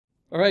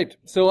All right,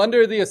 so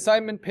under the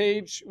assignment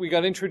page, we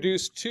got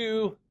introduced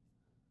to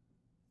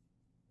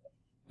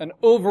an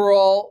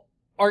overall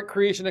art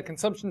creation and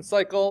consumption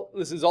cycle.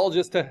 This is all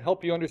just to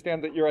help you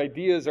understand that your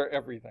ideas are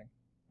everything,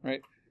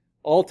 right?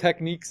 All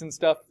techniques and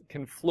stuff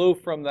can flow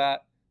from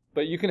that,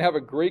 but you can have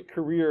a great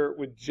career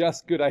with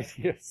just good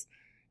ideas.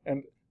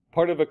 And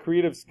part of a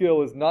creative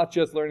skill is not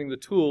just learning the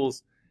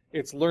tools,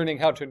 it's learning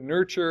how to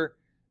nurture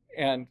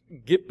and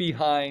get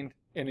behind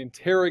and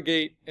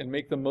interrogate and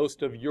make the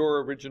most of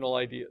your original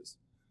ideas,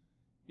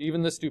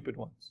 even the stupid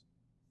ones.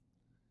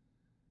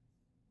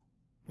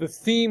 The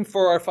theme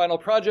for our final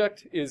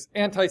project is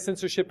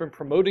anti-censorship and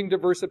promoting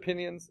diverse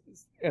opinions,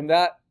 and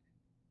that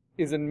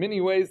is in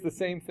many ways the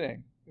same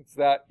thing. It's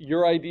that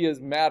your ideas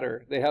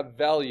matter, they have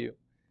value,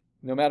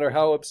 no matter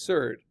how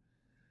absurd.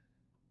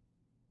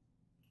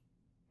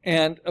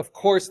 And of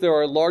course, there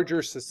are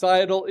larger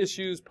societal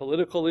issues,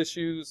 political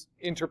issues,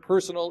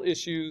 interpersonal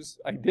issues,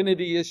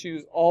 identity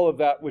issues, all of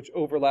that which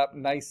overlap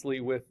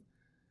nicely with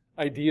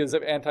ideas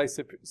of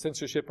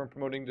anti-censorship and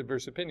promoting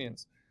diverse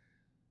opinions.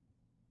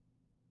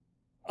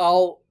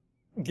 I'll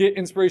get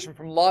inspiration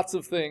from lots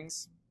of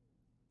things,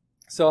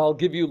 so I'll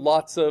give you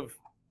lots of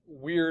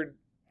weird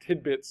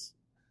tidbits.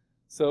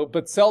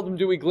 But seldom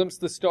do we glimpse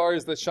the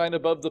stars that shine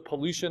above the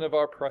pollution of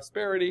our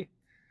prosperity.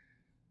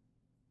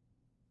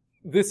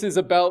 This is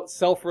about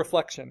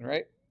self-reflection,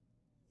 right?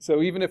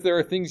 So even if there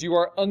are things you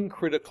are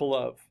uncritical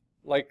of,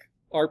 like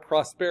our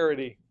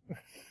prosperity,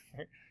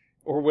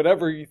 or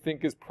whatever you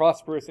think is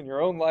prosperous in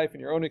your own life, in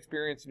your own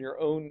experience, in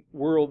your own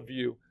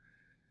worldview,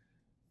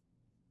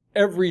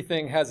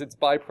 everything has its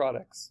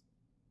byproducts.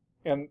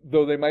 And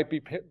though they might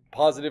be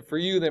positive for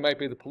you, they might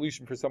be the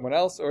pollution for someone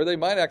else, or they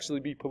might actually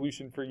be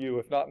pollution for you,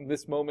 if not in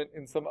this moment,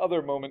 in some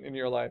other moment in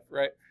your life,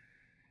 right?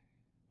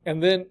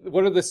 And then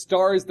what are the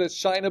stars that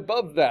shine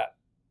above that?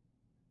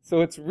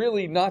 So it's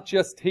really not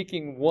just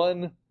taking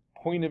one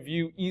point of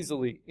view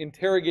easily,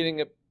 interrogating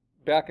it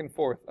back and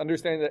forth,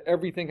 understanding that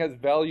everything has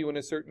value in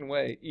a certain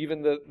way,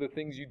 even the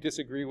things you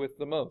disagree with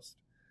the most.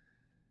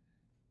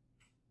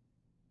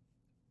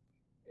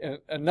 And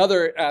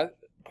another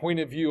point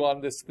of view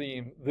on this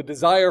theme, the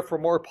desire for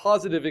more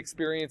positive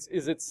experience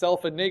is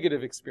itself a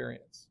negative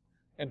experience.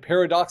 And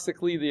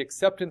paradoxically, the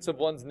acceptance of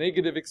one's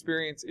negative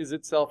experience is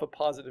itself a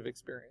positive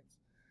experience.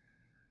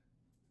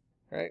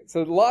 Right?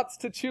 So lots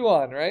to chew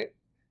on, right?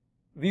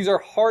 These are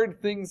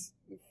hard things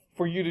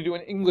for you to do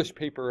an English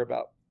paper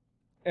about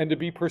and to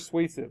be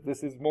persuasive.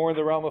 This is more in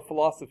the realm of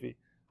philosophy.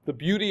 The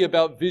beauty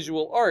about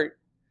visual art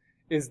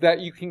is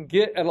that you can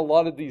get at a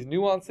lot of these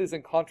nuances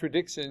and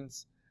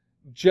contradictions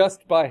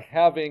just by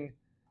having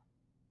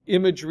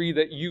imagery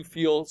that you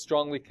feel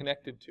strongly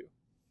connected to.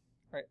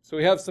 Right? So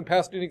we have some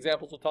past student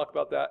examples. We'll talk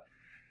about that.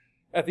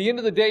 At the end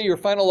of the day, your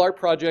final art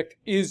project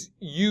is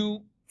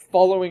you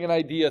following an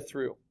idea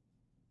through.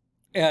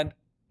 And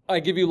I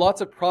give you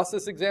lots of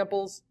process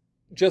examples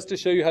just to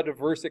show you how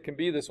diverse it can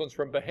be. This one's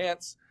from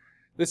Behance.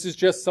 This is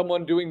just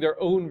someone doing their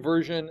own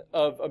version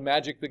of a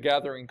Magic the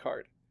Gathering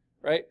card,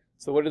 right?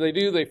 So what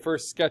do? They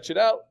first sketch it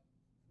out.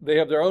 They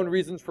have their own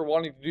reasons for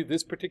wanting to do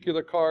this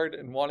particular card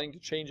and wanting to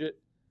change it.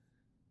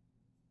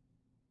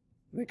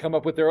 They come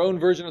up with their own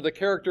version of the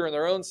character in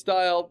their own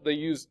style. They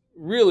use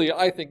really,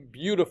 I think,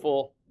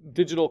 beautiful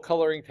digital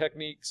coloring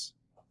techniques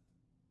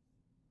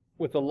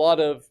with a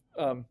lot of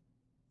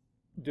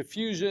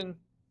diffusion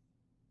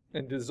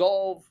and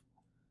dissolve,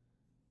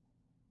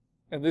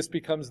 and this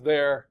becomes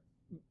their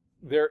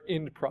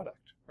end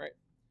product, right?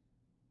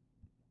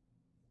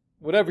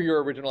 Whatever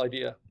your original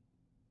idea.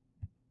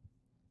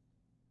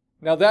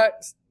 Now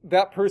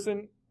that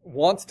person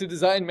wants to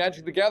design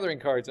Magic the Gathering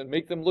cards and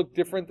make them look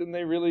different than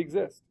they really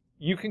exist.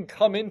 You can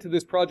come into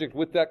this project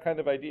with that kind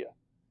of idea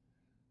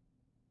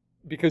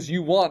because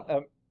you want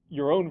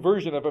your own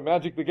version of a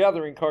Magic the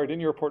Gathering card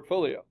in your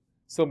portfolio.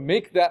 So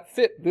make that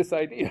fit this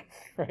idea,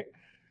 right?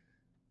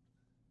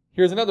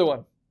 Here's another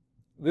one.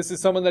 This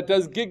is someone that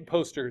does gig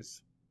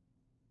posters,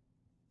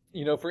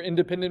 for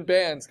independent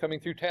bands coming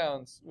through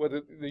towns,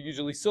 whether they're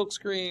usually silk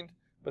screened,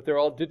 but they're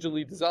all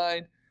digitally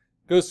designed.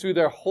 Goes through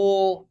their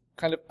whole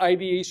kind of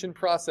ideation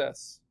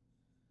process,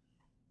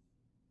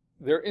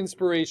 their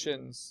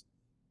inspirations,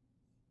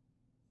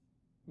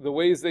 the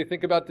ways they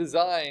think about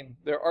design,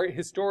 their art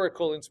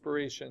historical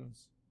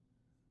inspirations.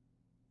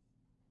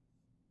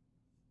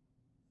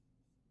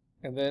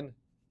 And then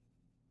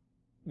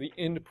the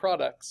end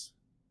products.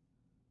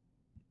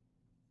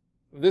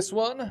 This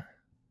one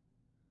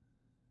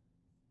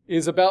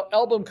is about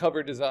album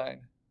cover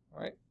design,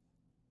 right?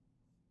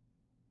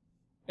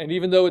 And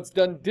even though it's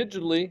done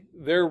digitally,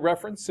 they're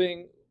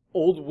referencing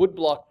old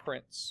woodblock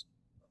prints.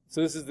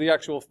 So this is the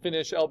actual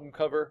finished album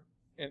cover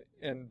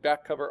and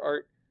back cover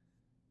art.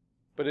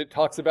 But it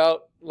talks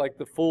about like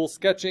the full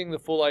sketching, the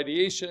full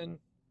ideation,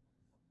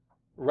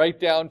 right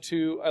down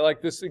to, I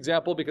like this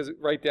example because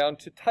right down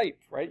to type,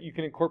 right? You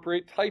can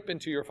incorporate type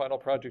into your final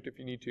project if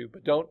you need to,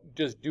 but don't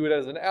just do it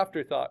as an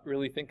afterthought.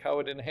 Really think how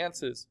it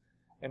enhances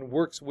and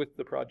works with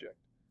the project.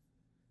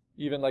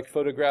 Even like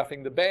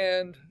photographing the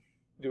band,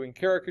 doing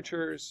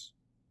caricatures.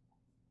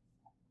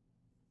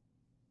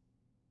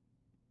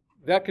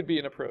 That could be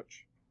an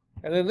approach.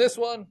 And then this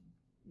one,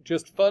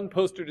 just fun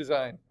poster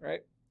design,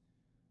 right?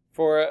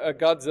 For a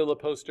Godzilla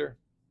poster.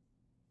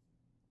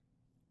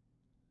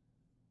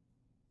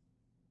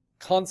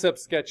 Concept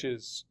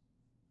sketches.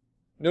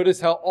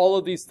 Notice how all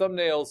of these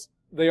thumbnails,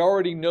 they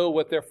already know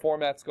what their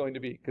format's going to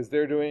be because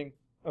they're doing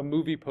a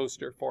movie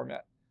poster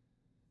format.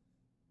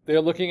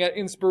 They're looking at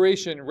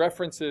inspiration,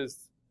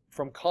 references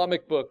from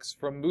comic books,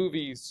 from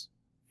movies,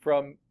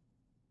 from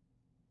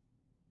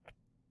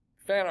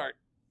fan art.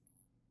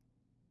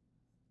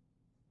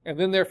 And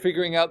then they're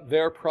figuring out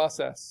their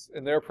process.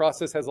 And their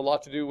process has a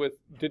lot to do with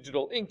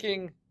digital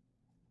inking,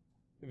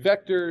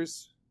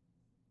 vectors,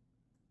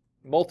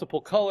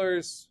 multiple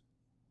colors,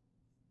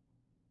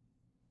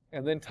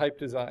 and then type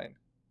design.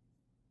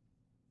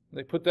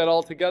 They put that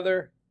all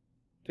together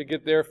to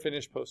get their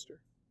finished poster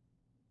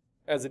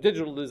as a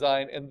digital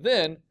design, and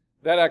then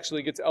that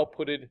actually gets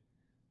outputted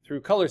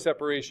through color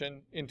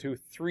separation into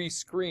 3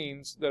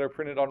 screens that are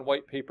printed on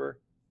white paper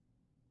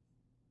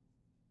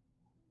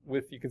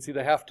with, you can see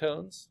the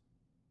halftones,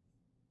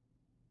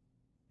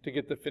 to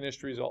get the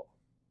finished result.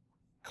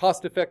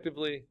 Cost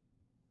effectively,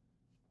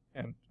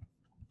 and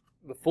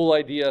the full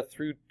idea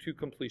through to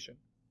completion.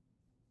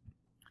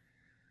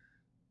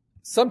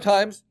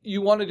 Sometimes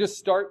you want to just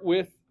start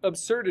with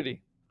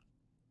absurdity.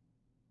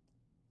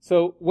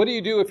 So what do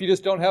you do if you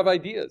just don't have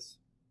ideas?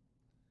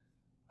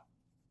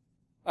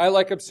 I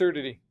like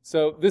absurdity.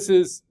 So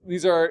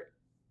these are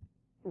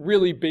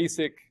really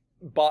basic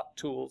bot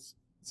tools.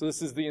 So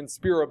this is the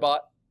Inspira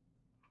bot.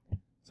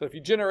 So if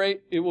you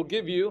generate, it will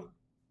give you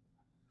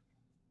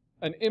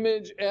an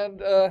image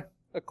and a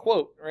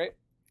quote, right?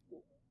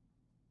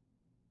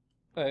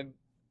 An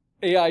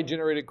AI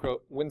generated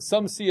quote. When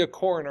some see a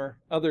coroner,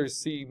 others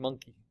see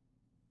monkey.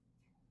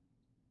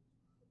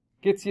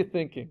 Gets you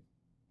thinking.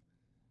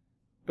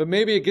 But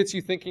maybe it gets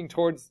you thinking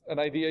towards an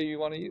idea you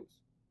want to use.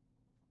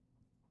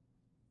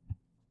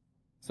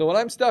 So when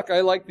I'm stuck,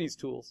 I like these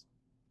tools.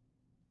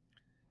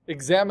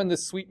 Examine the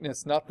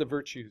sweetness, not the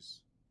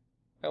virtues.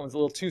 That one's a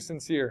little too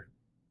sincere.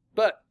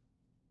 But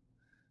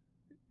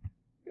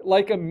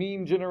like a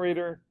meme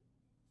generator,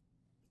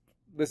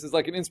 this is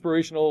like an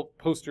inspirational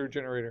poster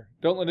generator.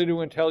 Don't let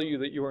anyone tell you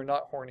that you are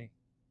not horny.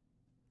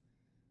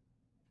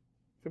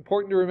 It's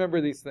important to remember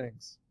these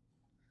things.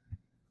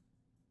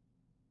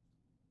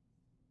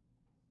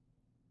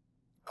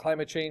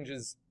 Climate change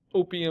is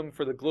opium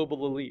for the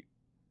global elite.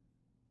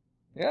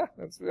 Yeah,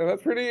 that's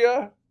pretty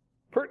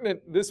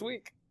pertinent this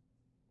week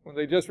when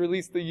they just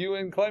released the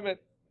UN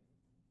climate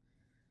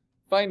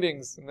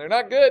findings, and they're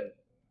not good,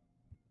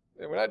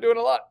 and we're not doing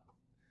a lot.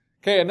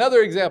 Okay,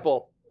 another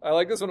example. I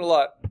like this one a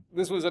lot.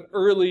 This was an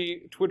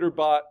early Twitter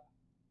bot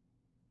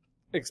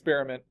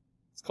experiment.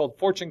 It's called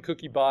Fortune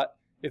Cookie Bot.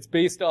 It's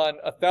based on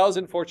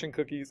 1,000 fortune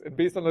cookies, and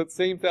based on the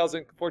same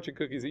 1,000 fortune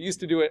cookies. It used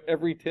to do it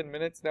every 10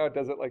 minutes. Now it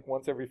does it like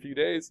once every few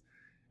days.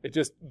 It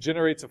just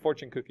generates a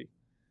fortune cookie.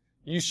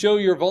 You show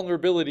your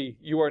vulnerability.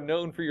 You are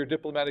known for your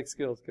diplomatic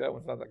skills. That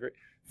one's not that great.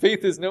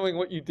 Faith is knowing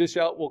what you dish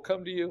out will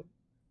come to you.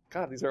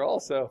 God, these are all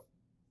so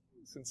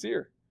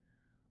sincere.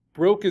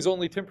 Broke is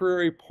only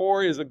temporary.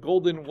 Poor is a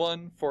golden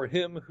one for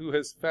him who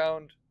has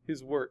found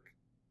his work.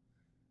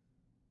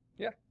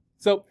 Yeah.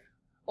 So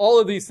all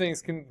of these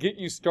things can get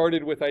you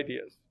started with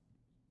ideas,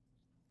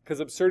 because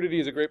absurdity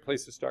is a great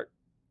place to start.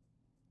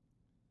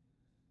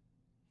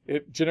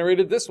 It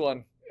generated this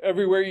one.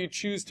 Everywhere you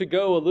choose to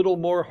go, a little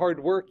more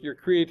hard work, your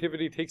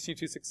creativity takes you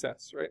to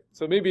success, right?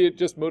 So maybe it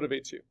just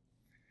motivates you.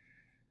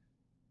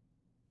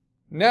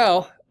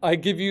 Now, I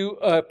give you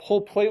a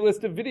whole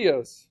playlist of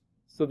videos.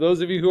 So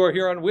those of you who are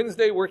here on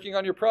Wednesday working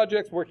on your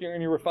projects, working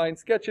on your refined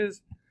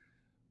sketches,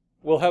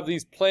 will have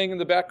these playing in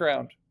the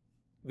background.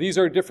 These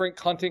are different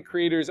content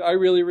creators I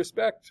really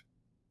respect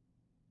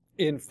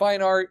in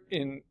fine art,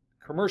 in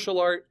commercial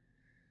art,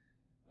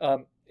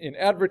 in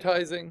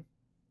advertising,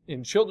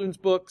 in children's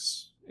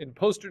books, in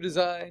poster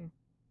design,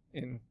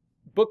 in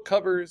book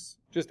covers,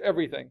 just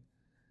everything.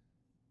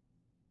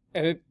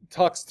 And it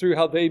talks through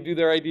how they do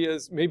their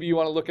ideas. Maybe you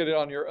want to look at it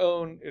on your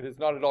own. It is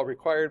not at all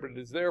required, but it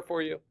is there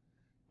for you.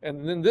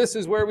 And then this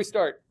is where we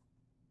start.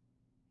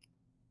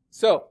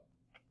 So,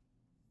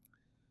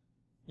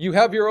 you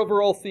have your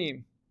overall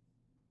theme.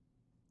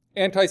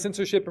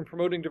 Anti-censorship and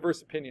promoting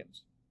diverse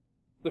opinions.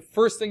 The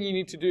first thing you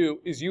need to do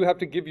is you have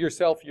to give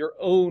yourself your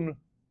own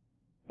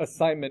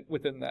assignment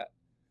within that.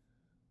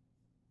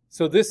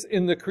 So this,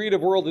 in the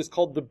creative world, is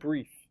called the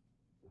brief.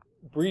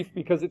 Brief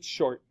because it's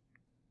short.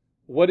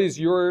 What is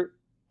your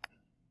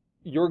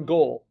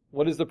goal?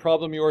 What is the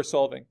problem you are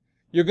solving?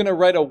 You're going to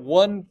write a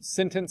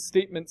 1-sentence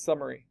statement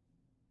summary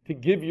to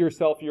give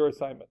yourself your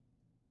assignment,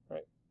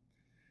 right?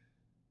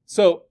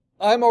 So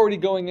I'm already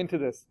going into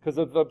this because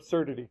of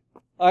absurdity.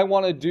 I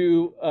want to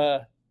do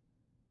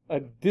a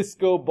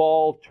disco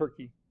ball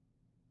turkey.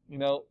 You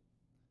know,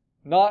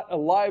 not a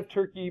live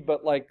turkey,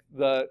 but like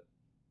the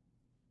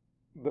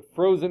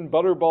frozen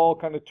butterball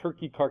kind of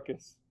turkey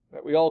carcass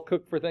that we all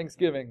cook for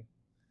Thanksgiving.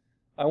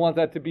 I want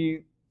that to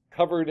be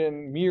covered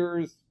in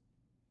mirrors,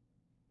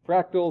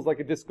 fractals, like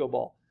a disco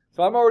ball.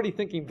 So I'm already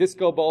thinking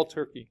disco ball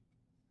turkey.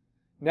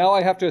 Now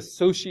I have to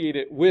associate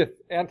it with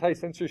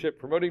anti-censorship,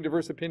 promoting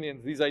diverse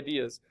opinions, these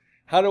ideas.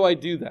 How do I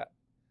do that?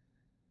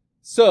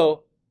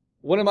 So,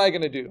 what am I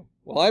going to do?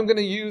 Well, I'm going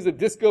to use a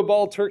disco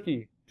ball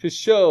turkey to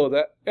show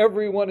that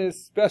everyone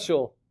is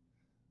special.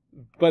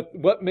 But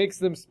what makes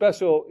them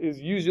special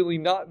is usually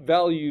not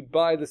valued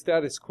by the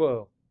status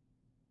quo.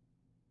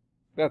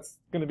 That's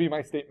going to be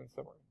my statement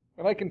summary.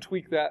 And I can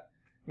tweak that,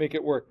 make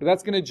it work. But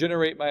that's going to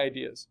generate my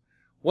ideas.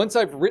 Once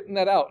I've written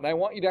that out, and I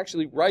want you to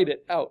actually write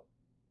it out,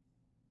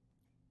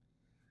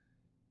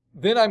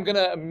 then I'm going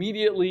to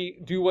immediately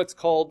do what's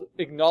called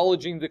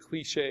acknowledging the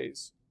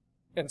cliches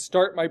and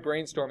start my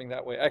brainstorming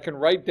that way. I can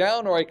write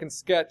down or I can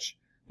sketch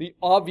the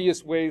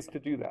obvious ways to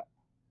do that.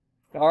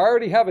 Now, I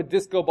already have a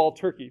disco ball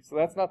turkey, so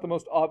that's not the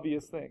most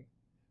obvious thing.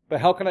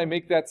 But how can I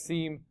make that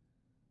seem,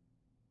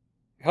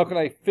 how can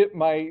I fit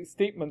my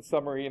statement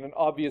summary in an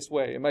obvious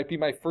way? It might be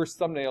my first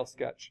thumbnail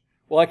sketch.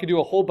 Well, I could do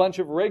a whole bunch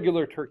of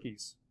regular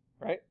turkeys,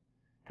 right?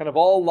 Kind of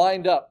all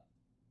lined up.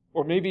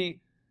 Or maybe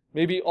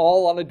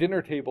all on a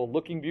dinner table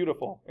looking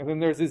beautiful. And then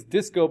there's this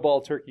disco ball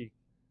turkey,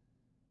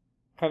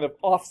 kind of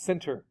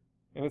off-center.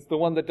 And it's the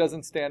one that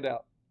doesn't stand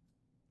out.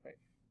 Right?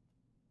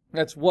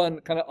 That's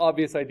one kind of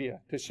obvious idea,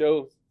 to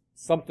show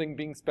something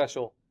being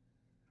special.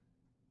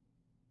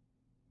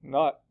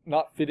 Not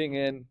fitting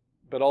in,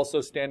 but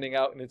also standing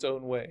out in its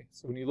own way.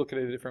 So when you look at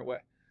it a different way.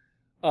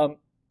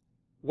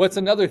 What's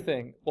another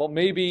thing? Well,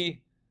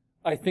 maybe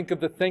I think of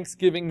the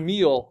Thanksgiving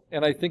meal,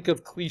 and I think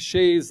of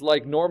cliches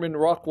like Norman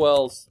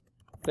Rockwell's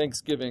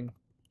Thanksgiving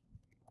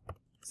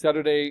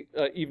Saturday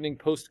Evening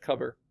Post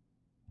cover,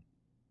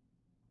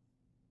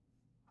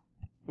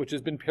 which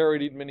has been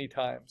parodied many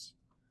times,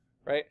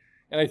 right?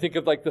 And I think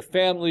of like the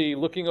family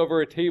looking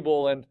over a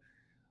table and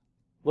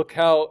look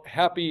how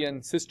happy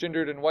and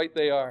cisgendered and white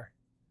they are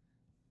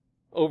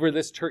over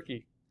this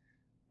turkey.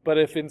 But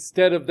if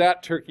instead of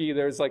that turkey,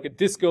 there's like a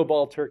disco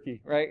ball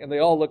turkey, right? And they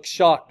all look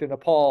shocked and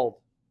appalled.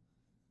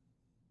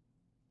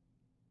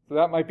 So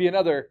that might be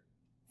another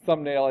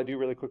thumbnail I do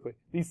really quickly.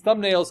 These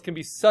thumbnails can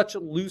be such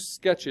loose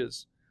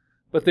sketches,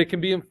 but they can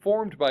be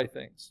informed by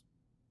things.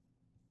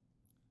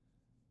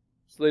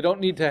 So they don't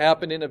need to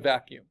happen in a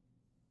vacuum.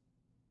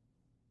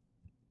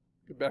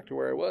 Get back to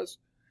where I was.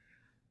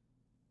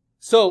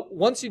 So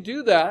once you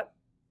do that,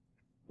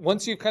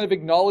 once you've kind of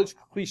acknowledged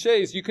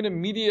cliches, you can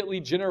immediately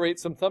generate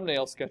some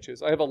thumbnail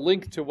sketches. I have a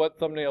link to what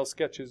thumbnail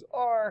sketches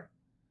are.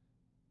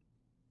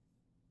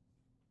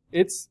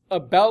 It's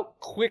about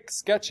quick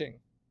sketching.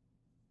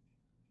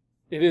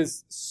 It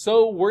is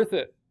so worth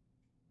it,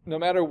 no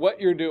matter what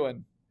you're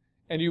doing.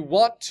 And you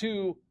want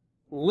to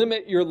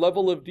limit your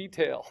level of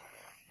detail,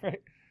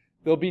 right?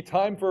 There'll be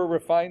time for a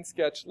refined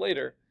sketch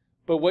later.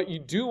 But what you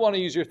do want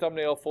to use your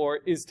thumbnail for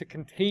is to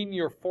contain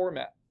your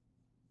format.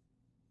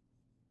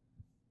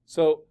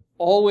 So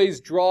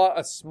always draw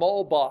a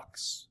small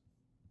box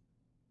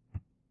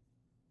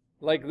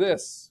like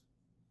this.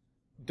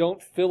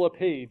 Don't fill a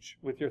page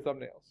with your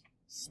thumbnails.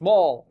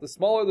 Small. The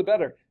smaller the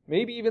better.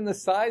 Maybe even the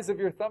size of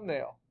your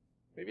thumbnail.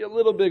 Maybe a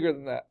little bigger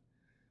than that.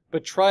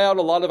 But try out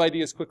a lot of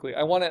ideas quickly.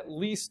 I want at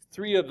least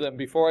 3 of them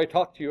before I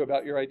talk to you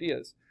about your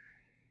ideas.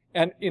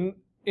 And in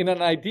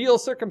an ideal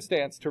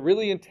circumstance, to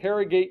really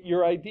interrogate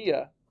your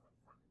idea,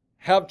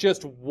 have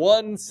just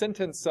one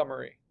sentence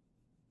summary.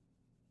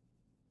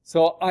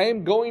 So I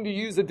am going to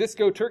use a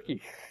disco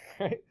turkey.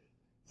 Right?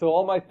 So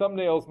all my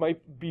thumbnails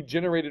might be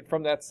generated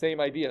from that same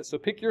idea. So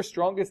pick your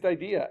strongest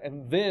idea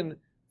and then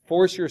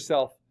force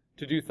yourself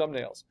to do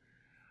thumbnails.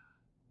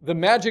 The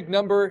magic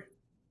number,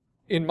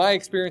 in my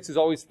experience, is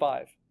always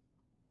 5.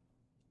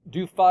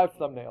 Do 5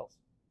 thumbnails.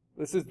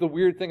 This is the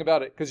weird thing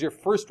about it, because your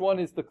first one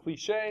is the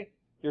cliche,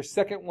 your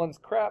second one's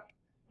crap,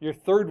 your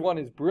third one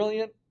is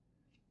brilliant,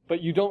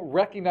 but you don't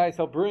recognize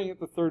how brilliant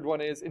the third one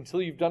is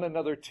until you've done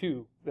another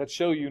 2 that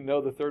show you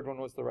know the third one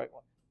was the right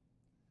one.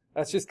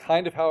 That's just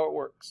kind of how it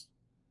works.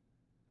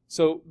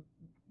 So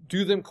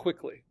do them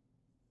quickly.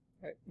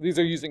 Right? These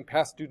are using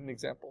past student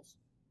examples.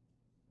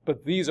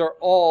 But these are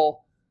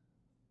all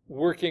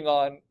working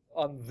on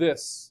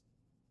this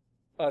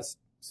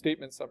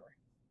statement summary.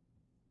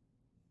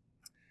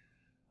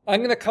 I'm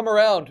going to come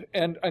around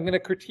and I'm going to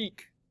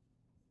critique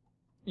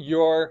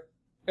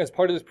as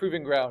part of this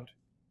proving ground,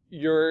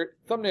 your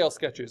thumbnail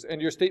sketches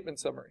and your statement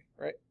summary,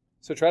 right?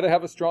 So try to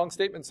have a strong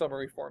statement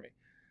summary for me.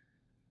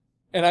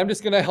 And I'm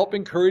just going to help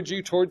encourage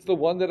you towards the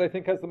one that I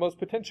think has the most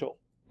potential.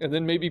 And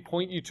then maybe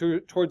point you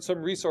towards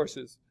some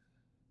resources.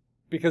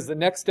 Because the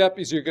next step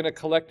is you're going to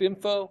collect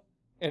info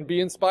and be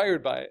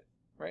inspired by it,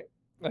 right?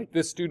 Like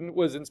this student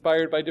was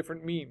inspired by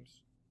different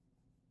memes.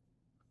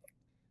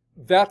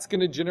 That's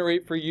going to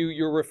generate for you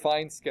your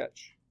refined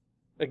sketch.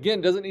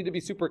 Again, doesn't need to be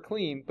super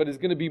clean, but is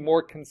going to be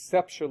more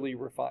conceptually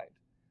refined.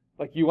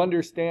 Like you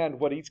understand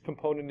what each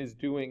component is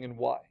doing and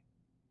why.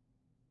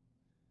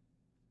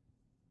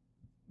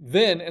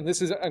 Then, and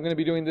I'm going to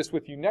be doing this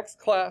with you next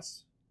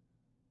class,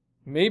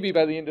 maybe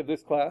by the end of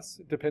this class,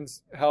 it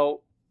depends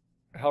how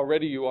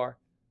ready you are.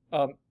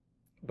 But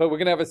we're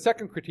going to have a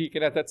second critique,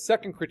 and at that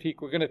second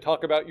critique, we're going to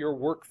talk about your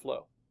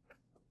workflow.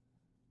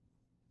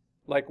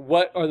 Like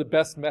what are the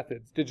best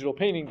methods? Digital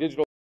painting,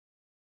 digital